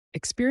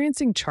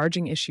Experiencing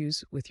charging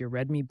issues with your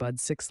Redmi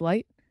Buds 6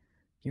 Lite?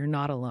 You're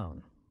not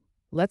alone.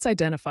 Let's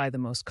identify the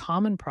most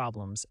common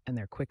problems and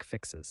their quick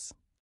fixes.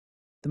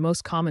 The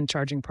most common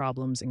charging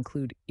problems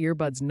include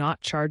earbuds not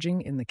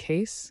charging in the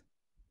case,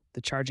 the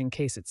charging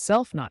case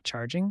itself not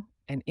charging,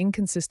 and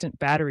inconsistent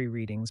battery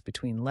readings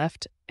between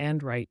left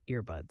and right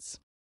earbuds.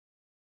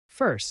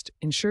 First,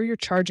 ensure your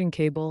charging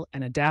cable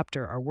and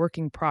adapter are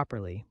working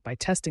properly by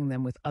testing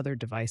them with other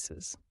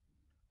devices.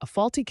 A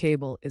faulty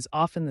cable is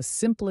often the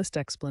simplest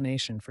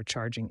explanation for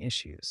charging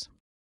issues.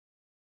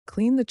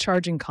 Clean the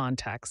charging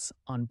contacts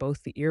on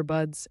both the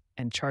earbuds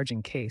and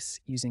charging case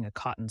using a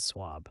cotton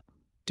swab.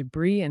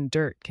 Debris and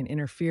dirt can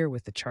interfere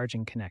with the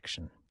charging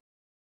connection.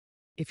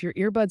 If your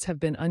earbuds have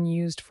been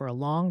unused for a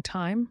long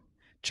time,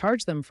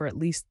 charge them for at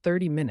least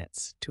 30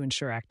 minutes to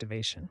ensure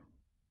activation.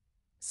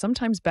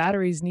 Sometimes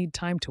batteries need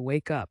time to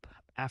wake up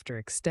after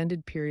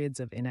extended periods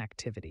of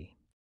inactivity.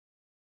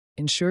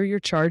 Ensure you're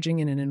charging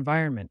in an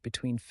environment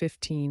between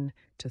 15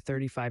 to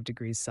 35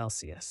 degrees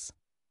Celsius.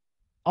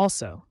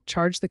 Also,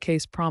 charge the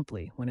case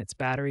promptly when its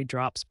battery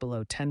drops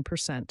below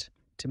 10%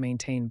 to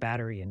maintain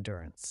battery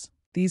endurance.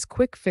 These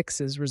quick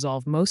fixes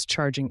resolve most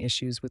charging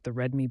issues with the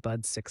Redmi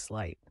Buds 6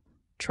 Lite.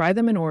 Try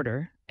them in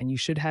order, and you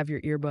should have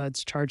your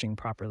earbuds charging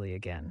properly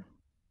again.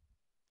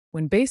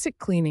 When basic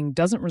cleaning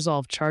doesn't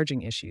resolve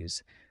charging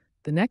issues,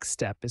 the next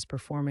step is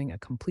performing a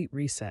complete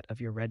reset of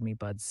your Redmi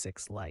Buds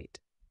 6 Lite.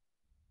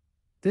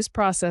 This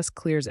process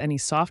clears any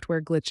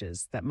software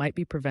glitches that might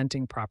be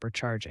preventing proper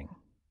charging.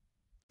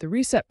 The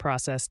reset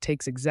process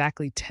takes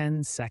exactly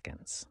 10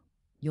 seconds.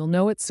 You'll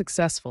know it's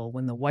successful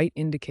when the white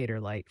indicator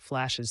light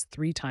flashes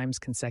 3 times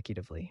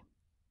consecutively.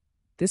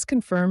 This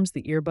confirms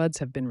the earbuds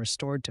have been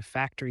restored to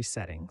factory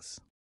settings.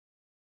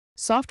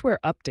 Software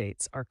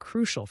updates are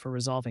crucial for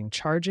resolving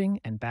charging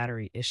and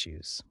battery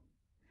issues.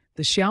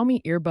 The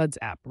Xiaomi Earbuds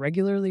app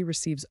regularly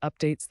receives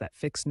updates that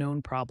fix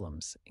known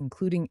problems,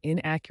 including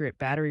inaccurate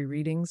battery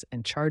readings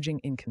and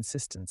charging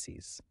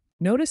inconsistencies.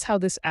 Notice how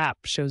this app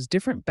shows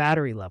different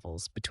battery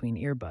levels between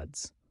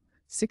earbuds,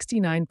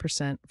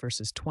 69%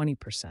 versus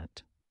 20%.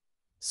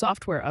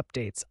 Software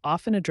updates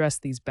often address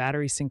these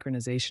battery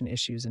synchronization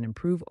issues and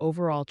improve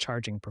overall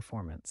charging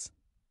performance.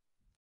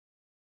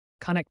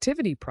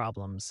 Connectivity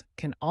problems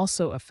can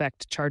also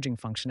affect charging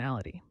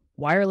functionality.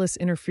 Wireless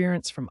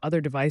interference from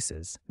other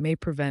devices may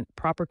prevent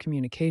proper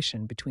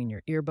communication between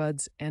your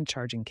earbuds and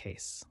charging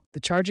case. The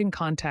charging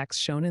contacts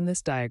shown in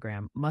this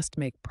diagram must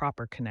make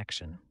proper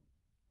connection.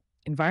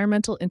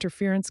 Environmental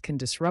interference can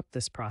disrupt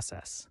this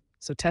process,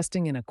 so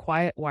testing in a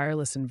quiet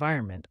wireless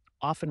environment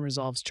often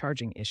resolves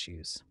charging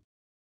issues.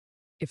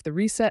 If the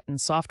reset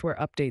and software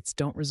updates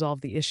don't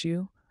resolve the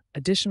issue,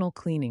 additional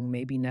cleaning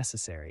may be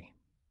necessary.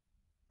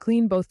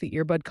 Clean both the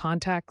earbud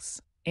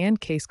contacts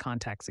and case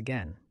contacts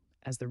again,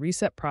 as the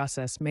reset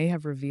process may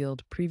have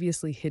revealed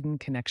previously hidden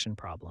connection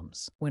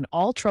problems. When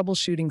all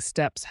troubleshooting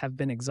steps have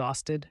been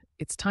exhausted,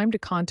 it's time to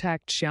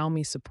contact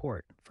Xiaomi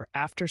support for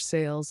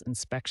after-sales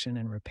inspection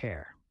and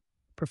repair.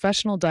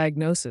 Professional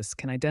diagnosis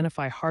can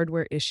identify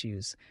hardware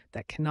issues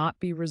that cannot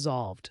be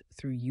resolved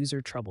through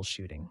user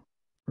troubleshooting.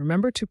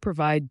 Remember to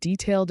provide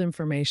detailed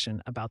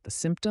information about the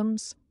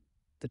symptoms,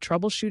 the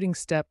troubleshooting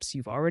steps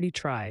you've already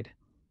tried,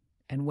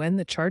 and when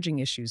the charging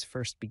issues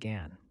first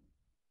began.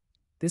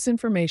 This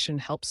information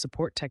helps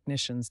support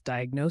technicians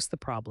diagnose the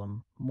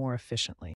problem more efficiently.